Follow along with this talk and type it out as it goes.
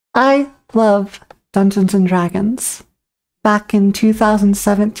I love Dungeons and Dragons. Back in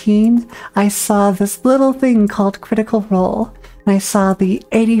 2017, I saw this little thing called Critical Role. And I saw the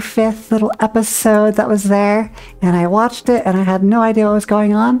 85th little episode that was there, and I watched it, and I had no idea what was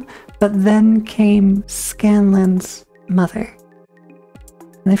going on. But then came Scanlan's mother.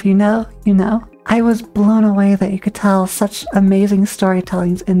 And if you know, you know. I was blown away that you could tell such amazing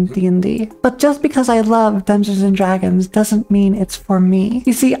storytellings in D&D. But just because I love Dungeons and Dragons doesn't mean it's for me.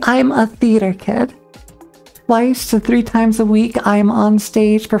 You see, I'm a theater kid. Twice to 3 times a week, I'm on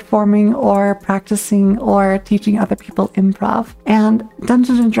stage performing or practicing or teaching other people improv. And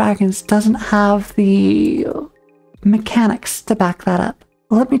Dungeons and Dragons doesn't have the mechanics to back that up.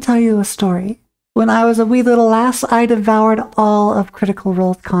 Let me tell you a story. When I was a wee little lass, I devoured all of Critical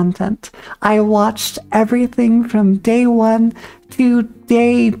Role's content. I watched everything from day 1 to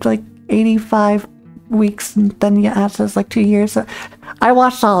day 85 weeks, and then yeah, so it's 2 years. So I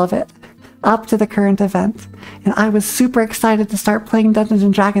watched all of it up to the current event, and I was super excited to start playing Dungeons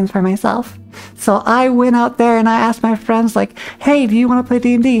and Dragons for myself. So I went out there and I asked my friends hey, do you want to play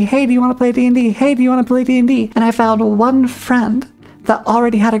D&D? Hey, do you want to play D&D? Hey, do you want to play D&D? And I found one friend that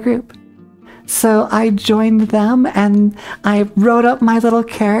already had a group. So I joined them and I wrote up my little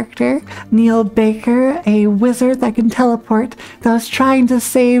character, Neil Baker, a wizard that can teleport, that was trying to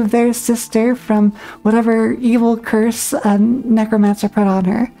save their sister from whatever evil curse a necromancer put on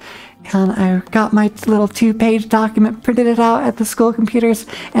her. And I got my little 2-page document, printed it out at the school computers,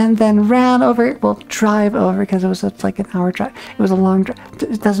 and then ran over, drive over, because it was an hour drive. It was a long drive.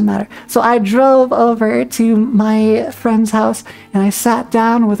 It doesn't matter. So I drove over to my friend's house, and I sat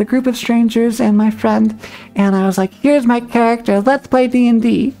down with a group of strangers and my friend, and I was like, here's my character, let's play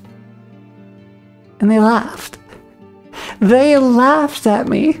D&D. And they laughed. They laughed at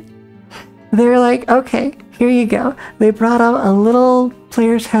me. They were like, okay, here you go. They brought out a little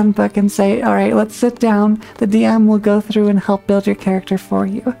player's handbook and say, all right, let's sit down. The DM will go through and help build your character for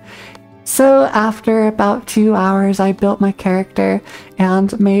you. So after about 2 hours, I built my character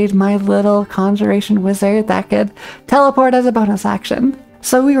and made my little conjuration wizard that could teleport as a bonus action.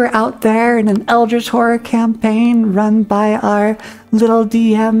 So we were out there in an Eldritch Horror campaign run by our little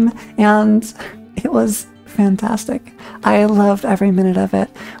DM, and it was fantastic. I loved every minute of it.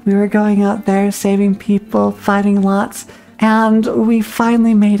 We were going out there saving people, fighting lots, and we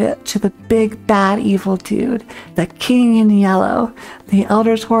finally made it to the big bad evil dude, the King in Yellow. The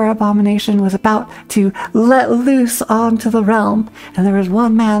Eldritch Horror abomination was about to let loose onto the realm, and there was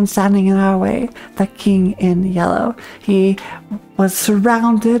one man standing in our way, the King in Yellow. He was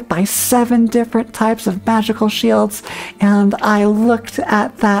surrounded by 7 different types of magical shields, and I looked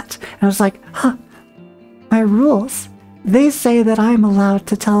at that and I was like, huh, my rules. They say that I'm allowed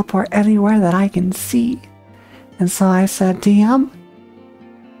to teleport anywhere that I can see. And so I said, DM,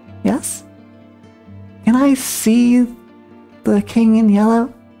 yes? Can I see the King in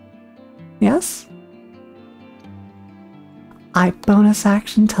Yellow? Yes? I bonus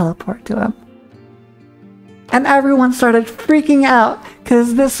action teleport to him. And everyone started freaking out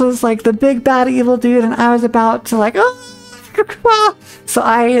because this was the big bad evil dude, and I was about to so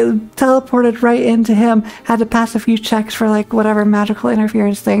I teleported right into him, had to pass a few checks for whatever magical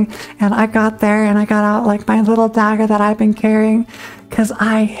interference thing, and I got there and I got out my little dagger that I've been carrying because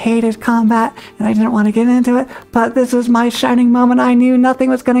I hated combat and I didn't want to get into it, but this was my shining moment. I knew nothing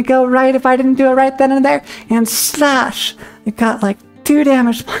was going to go right if I didn't do it right then and there, and slash! It got 2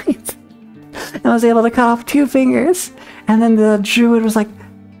 damage points. I was able to cut off 2 fingers, and then the druid was like,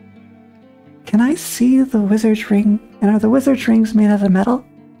 can I see the wizard's ring? And are the wizard's rings made out of metal?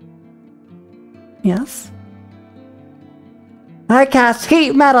 Yes. I cast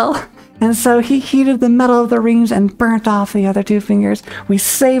heat metal! And so he heated the metal of the rings and burnt off the other 2 fingers. We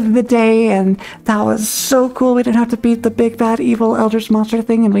saved the day, and that was so cool. We didn't have to beat the big bad evil eldritch monster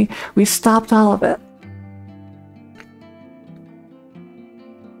thing, and we stopped all of it.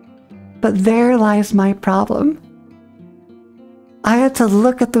 But there lies my problem. I had to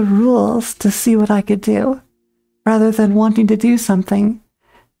look at the rules to see what I could do, rather than wanting to do something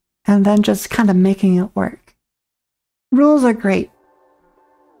and then just kind of making it work. Rules are great.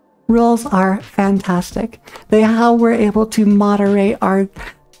 Rules are fantastic. They how we're able to moderate our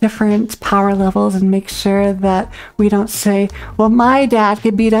different power levels and make sure that we don't say, well, my dad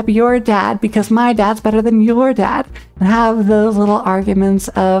could beat up your dad because my dad's better than your dad, and have those little arguments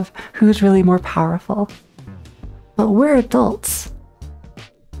of who's really more powerful. But we're adults,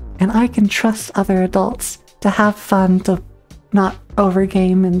 and I can trust other adults to have fun, to not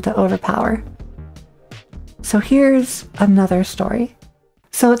overgame and to overpower. So here's another story.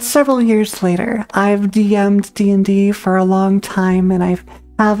 So it's several years later. I've DM'd D&D for a long time, and I've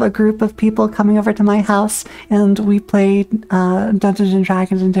have a group of people coming over to my house, and we played Dungeons and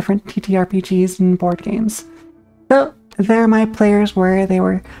Dragons and different TTRPGs and board games. So there my players were. They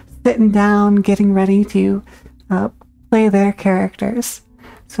were sitting down, getting ready to play their characters.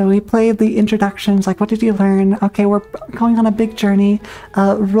 So we played the introductions, like, what did you learn? Okay, we're going on a big journey.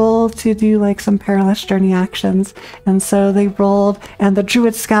 Roll to do, like, some perilous journey actions. And so they rolled, and the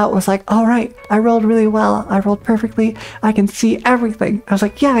Druid Scout was like, all right, I rolled really well. I rolled perfectly. I can see everything. I was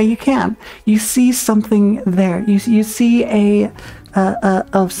like, yeah, you can. You see something there. You see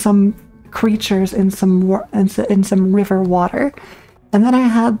of some creatures in some river water. And then I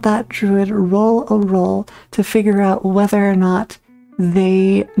had that Druid roll a roll to figure out whether or not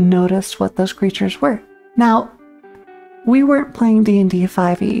they noticed what those creatures were. Now, we weren't playing D&D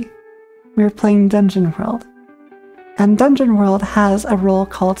 5e. We were playing Dungeon World. And Dungeon World has a role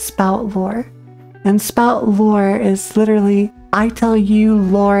called Spout Lore. And Spout Lore is literally, I tell you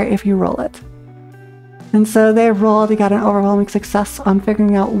lore if you roll it. And so they rolled, they got an overwhelming success on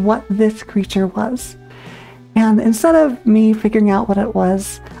figuring out what this creature was. And instead of me figuring out what it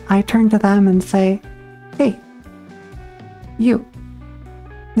was, I turn to them and say, hey, you.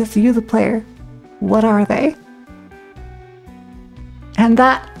 Yes, you the player. What are they? And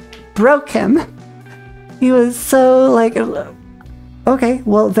that broke him. He was so like, okay,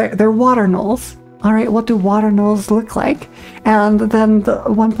 well, they're water gnolls. All right, what do water gnolls look like? And then the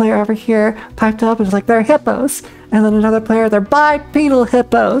one player over here piped up and was like, they're hippos. And then another player, they're bipedal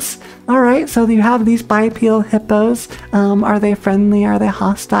hippos. All right, so you have these bipedal hippos. Are they friendly? Are they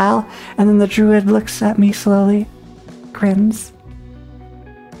hostile? And then the druid looks at me slowly, grins.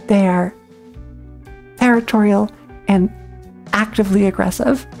 They are territorial and actively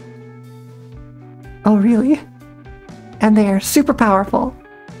aggressive. Oh, really? And they are super powerful.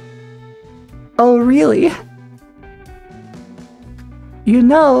 Oh, really? You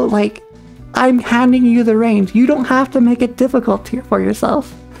know, like, I'm handing you the reins. You don't have to make it difficult for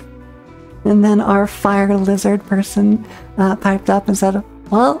yourself. And then our fire lizard person piped up and said,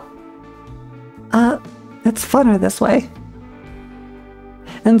 well, it's funner this way.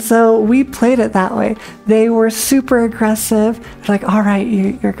 And so we played it that way. They were super aggressive. They're like, all right,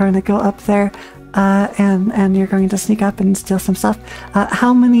 you're going to go up there and you're going to sneak up and steal some stuff.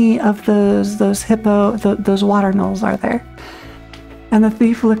 How many of those those water gnolls are there? And the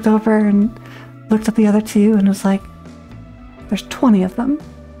thief looked over and looked at the other two and was like, there's 20 of them.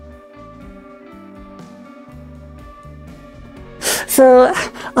 So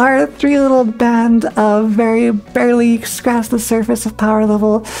our three little band of very barely scratch the surface of power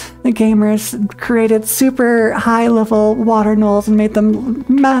level gamers created super high level water gnolls and made them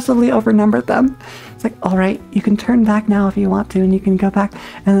massively outnumbered them. It's like, all right, you can turn back now if you want to, and you can go back.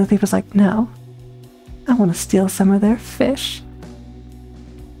 And the thief was like, no, I want to steal some of their fish.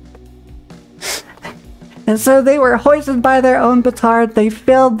 And so they were hoisted by their own petard. They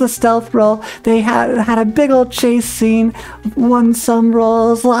failed the stealth roll. They had a big old chase scene, won some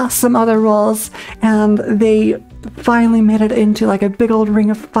rolls, lost some other rolls, and they finally made it into like a big old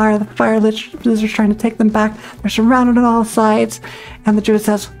ring of fire. The fire lizards are trying to take them back. They're surrounded on all sides, and the druid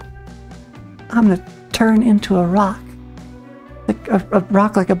says, I'm gonna turn into a rock. Like a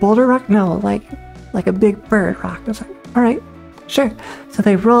rock, like a boulder rock? No, like a big bird rock. I was like, all right. Sure. So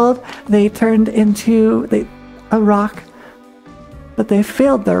they rolled, they turned into a rock, but they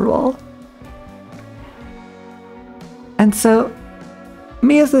failed their roll. And so,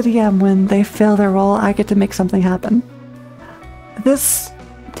 me as the DM, when they fail their roll, I get to make something happen. This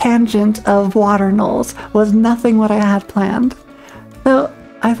tangent of water gnolls was nothing what I had planned. So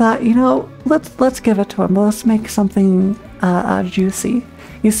I thought, you know, let's give it to them. Let's make something juicy.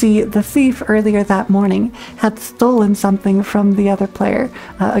 You see, the thief earlier that morning had stolen something from the other player,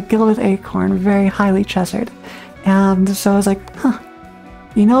 a gilded acorn, very highly treasured. And so I was like, huh,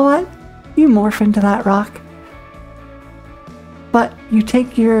 you know what? You morph into that rock. But you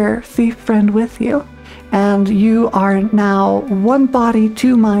take your thief friend with you, and you are now one body,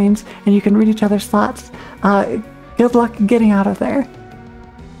 two minds, and you can read each other's thoughts. Good luck getting out of there.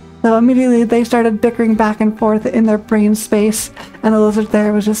 So immediately they started bickering back and forth in their brain space, and the lizard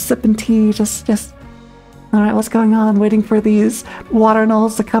there was just sipping tea, just, all right, what's going on? Waiting for these water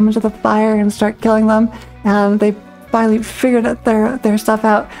gnolls to come into the fire and start killing them. And they finally figured their stuff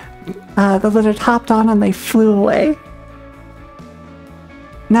out. The lizard hopped on and they flew away.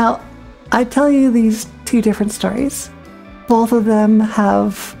 Now, I tell you these two different stories. Both of them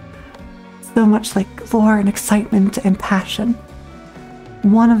have so much like lore and excitement and passion.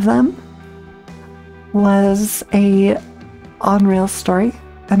 One of them was a on-rails story,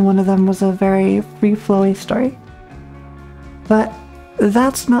 and one of them was a very free-flowy story. But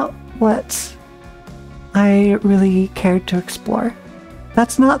that's not what I really cared to explore.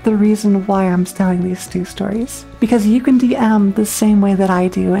 That's not the reason why I'm telling these two stories. Because you can DM the same way that I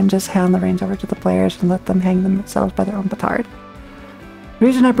do and just hand the reins over to the players and let them hang themselves by their own petard. The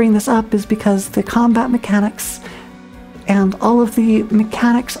reason I bring this up is because the combat mechanics and all of the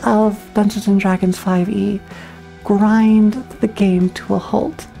mechanics of Dungeons & Dragons 5e grind the game to a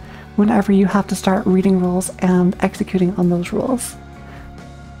halt whenever you have to start reading rules and executing on those rules.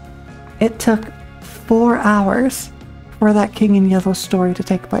 It took 4 hours for that King in Yellow story to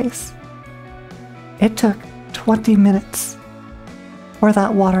take place. It took 20 minutes for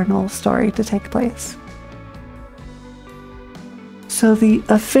that Water Knoll story to take place. So the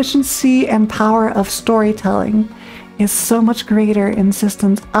efficiency and power of storytelling is so much greater in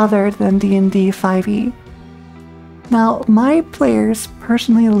systems other than D&D 5e. Now, my players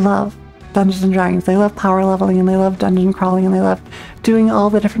personally love Dungeons & Dragons. They love power leveling, and they love dungeon crawling, and they love doing all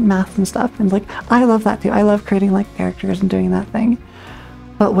the different math and stuff. And like, I love that too. I love creating like characters and doing that thing.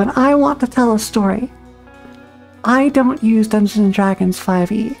 But when I want to tell a story, I don't use Dungeons & Dragons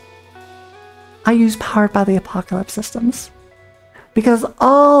 5e. I use Powered by the Apocalypse systems. Because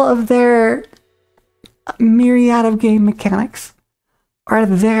all of their myriad of game mechanics are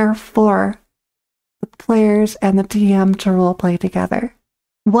there for the players and the DM to roleplay together.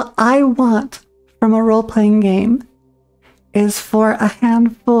 What I want from a role-playing game is for a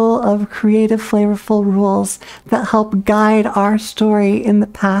handful of creative, flavorful rules that help guide our story in the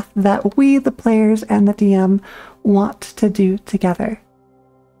path that we, the players and the DM, want to do together.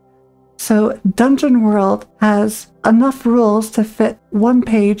 So Dungeon World has enough rules to fit 1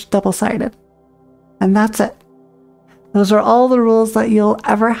 page double-sided. And that's it. Those are all the rules that you'll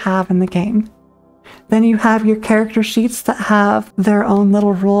ever have in the game. Then you have your character sheets that have their own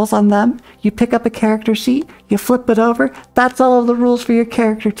little rules on them. You pick up a character sheet, you flip it over, that's all of the rules for your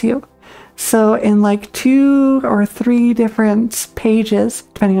character too. So in like 2 or 3 different pages,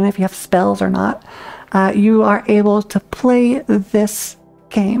 depending on if you have spells or not, you are able to play this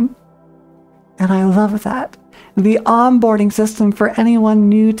game. And I love that. The onboarding system for anyone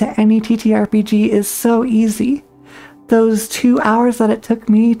new to any TTRPG is so easy. Those 2 hours that it took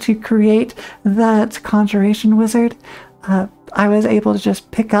me to create that Conjuration Wizard, I was able to just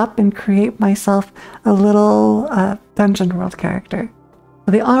pick up and create myself a little Dungeon World character.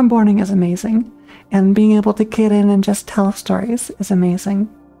 The onboarding is amazing, and being able to get in and just tell stories is amazing.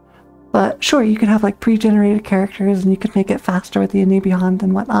 But sure, you can have like pre-generated characters and you could make it faster with D&D Beyond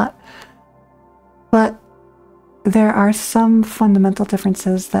and whatnot. But there are some fundamental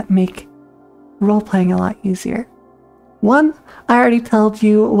differences that make role-playing a lot easier. One, I already told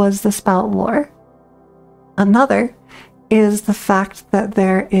you, was the spout lore. Another is the fact that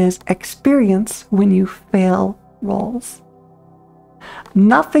there is experience when you fail rolls.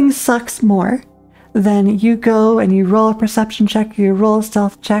 Nothing sucks more than you go and you roll a perception check, you roll a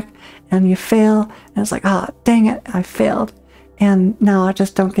stealth check, and you fail, and it's like, ah, dang it, I failed. And now I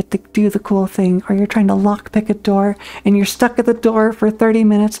just don't get to do the cool thing. Or you're trying to lockpick a door and you're stuck at the door for 30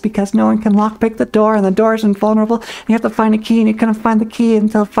 minutes because no one can lockpick the door and the door is invulnerable. And you have to find a key and you couldn't find the key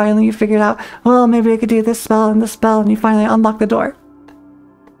until finally you figured out, well, maybe I could do this spell and you finally unlock the door.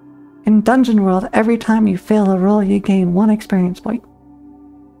 In Dungeon World, every time you fail a roll, you gain 1 experience point.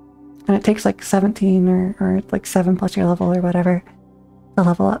 And it takes like 17 or like 7 plus your level or whatever to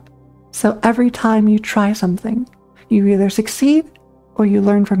level up. So every time you try something, you either succeed or you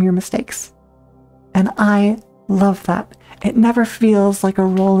learn from your mistakes. And I love that. It never feels like a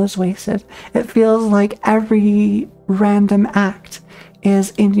roll is wasted. It feels like every random act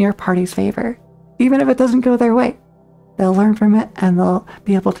is in your party's favor. Even if it doesn't go their way, they'll learn from it and they'll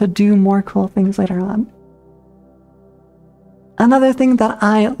be able to do more cool things later on. Another thing that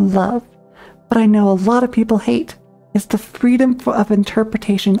I love, but I know a lot of people hate, is the freedom of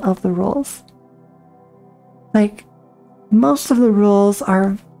interpretation of the rules. Like, most of the rules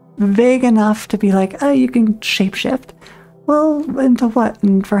are vague enough to be like, oh, you can shapeshift. Well, into what?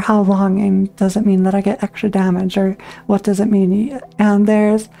 And for how long? And does it mean that I get extra damage? Or what does it mean? And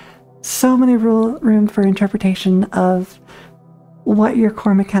there's so many room for interpretation of what your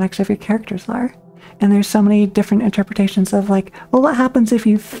core mechanics of your characters are. And there's so many different interpretations of like, well, what happens if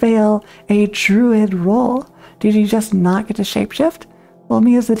you fail a druid roll? Did you just not get to shapeshift? Well,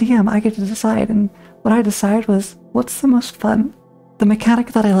 me as the DM, I get to decide. And what I decided was, what's the most fun? The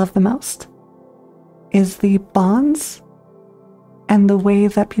mechanic that I love the most is the bonds and the way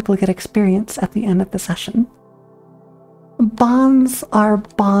that people get experience at the end of the session. Bonds are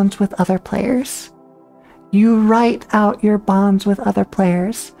bonds with other players. You write out your bonds with other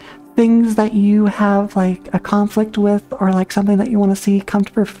players things that you have like a conflict with, or like something that you want to see come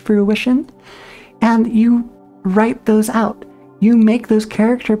to fruition, and you write those out. You make those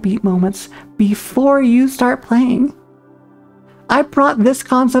character beat moments before you start playing. I brought this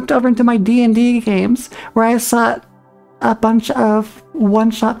concept over into my D&D games, where I sat a bunch of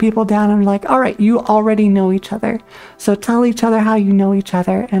one-shot people down and like, all right, you already know each other, so tell each other how you know each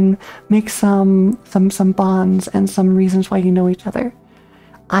other and make some bonds and some reasons why you know each other.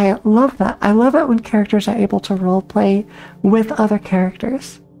 I love that. I love it when characters are able to role play with other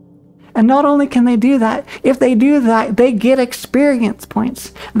characters. And not only can they do that, if they do that, they get experience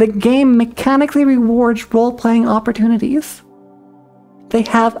points. The game mechanically rewards role-playing opportunities. They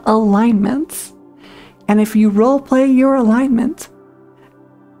have alignments. And if you roleplay your alignment,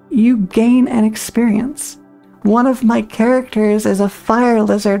 you gain an experience. One of my characters is a fire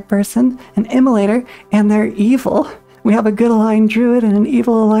lizard person, an immolator, and they're evil. We have a good aligned druid and an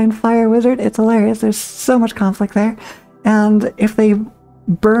evil aligned fire wizard. It's hilarious. There's so much conflict there. And if they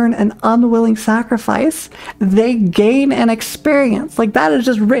burn an unwilling sacrifice, they gain an experience. Like, that is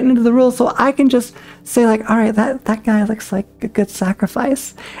just written into the rules, so I can just say like, all right, that guy looks like a good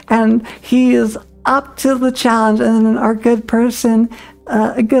sacrifice, and he is up to the challenge. And then our good person,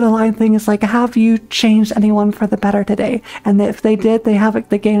 a good aligned thing is like, have you changed anyone for the better today? And if they did,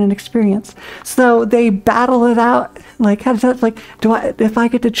 they gain an experience. So they battle it out. Like, how does that, like, if I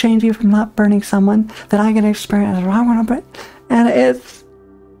get to change you from not burning someone, then I get an experience. And it's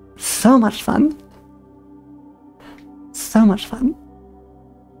so much fun. So much fun.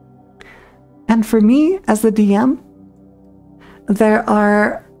 And for me, as the DM, there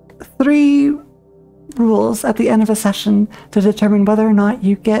are 3 rules at the end of a session to determine whether or not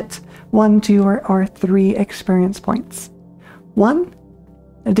you get 1, 2, or 3 experience points. 1,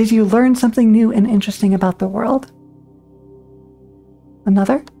 did you learn something new and interesting about the world?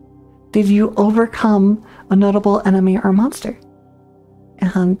 Another, did you overcome a notable enemy or monster?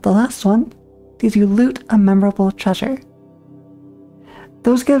 And the last one, did you loot a memorable treasure?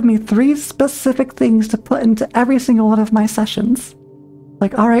 Those give me 3 specific things to put into every single one of my sessions.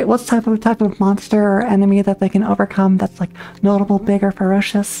 Like, all right, what's type of monster or enemy that they can overcome that's like notable, big, or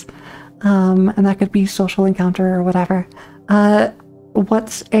ferocious? And that could be social encounter or whatever.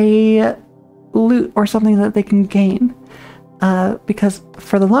 What's a loot or something that they can gain? Because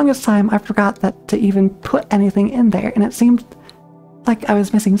for the longest time, I forgot that to even put anything in there, and it seemed like I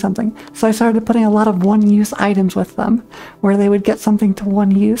was missing something. So I started putting a lot of one-use items with them, where they would get something to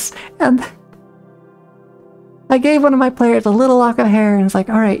one use. And I gave one of my players a little lock of hair, and it's like,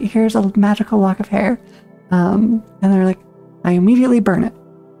 all right, here's a magical lock of hair. And they're like, I immediately burn it.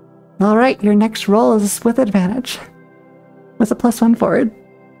 All right, your next roll is with advantage, with a +1 forward.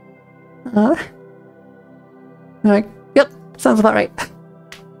 They're like, yep, sounds about right.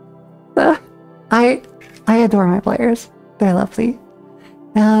 I adore my players. They're lovely.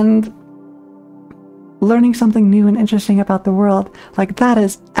 And learning something new and interesting about the world, like, that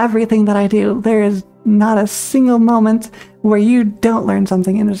is everything that I do. There is not a single moment where you don't learn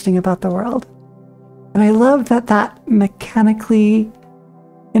something interesting about the world. And I love that that mechanically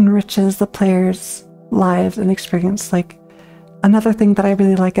enriches the players' lives and experience. Like, another thing that I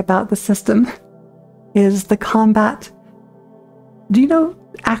really like about the system is the combat. Do you know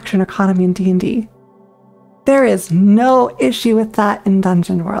action economy in D&D? There is no issue with that in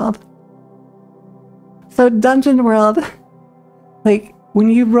Dungeon World. So Dungeon World, like, when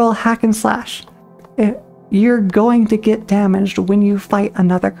you roll hack and slash, you're going to get damaged when you fight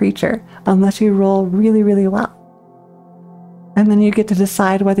another creature, unless you roll really, really well. And then you get to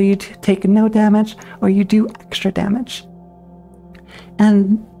decide whether you take no damage or you do extra damage.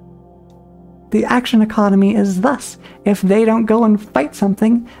 And the action economy is thus: if they don't go and fight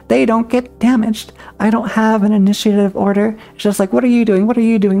something, they don't get damaged. I don't have an initiative order. It's just like, what are you doing? What are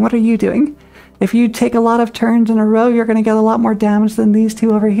you doing? What are you doing? If you take a lot of turns in a row, you're going to get a lot more damage than these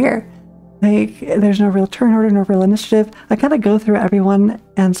 2 over here. Like, there's no real turn order, no real initiative. I kind of go through everyone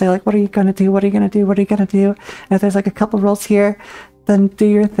and say, like, what are you going to do? What are you going to do? What are you going to do? And if there's like a couple rolls here, then do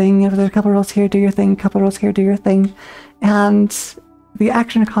your thing. If there's a couple rolls here, do your thing. A couple rolls here, do your thing. And the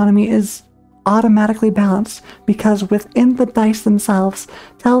action economy is automatically balanced, because within the dice themselves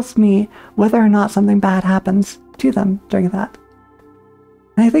tells me whether or not something bad happens to them during that.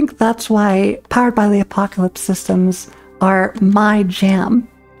 And I think that's why Powered by the Apocalypse systems are my jam,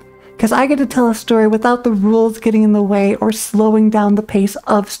 because I get to tell a story without the rules getting in the way or slowing down the pace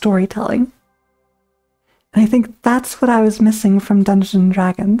of storytelling. And I think that's what I was missing from Dungeons &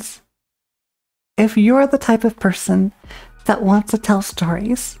 Dragons. If you're the type of person that wants to tell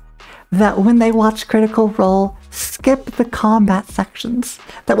stories, that when they watch Critical Role, skip the combat sections,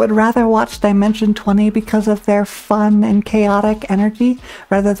 that would rather watch Dimension 20 because of their fun and chaotic energy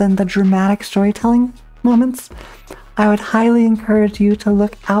rather than the dramatic storytelling moments, I would highly encourage you to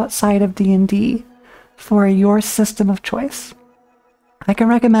look outside of D&D for your system of choice. I can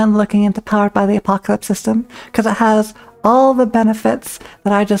recommend looking into Powered by the Apocalypse system because it has all the benefits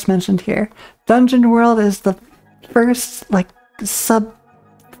that I just mentioned here. Dungeon World is the first sub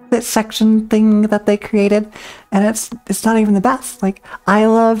section thing that they created, and it's not even the best. I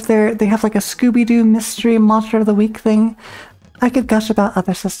love they have a Scooby-Doo mystery monster of the week thing. I could gush about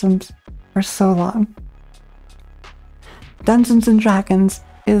other systems for so long. Dungeons and Dragons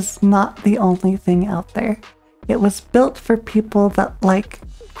is not the only thing out there. It was built for people that like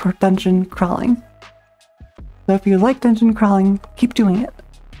dungeon crawling. So if you like dungeon crawling, keep doing it.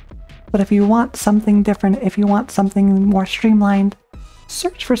 But if you want something different, if you want something more streamlined,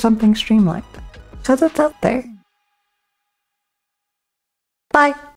 search for something streamlined, because it's out there. Bye!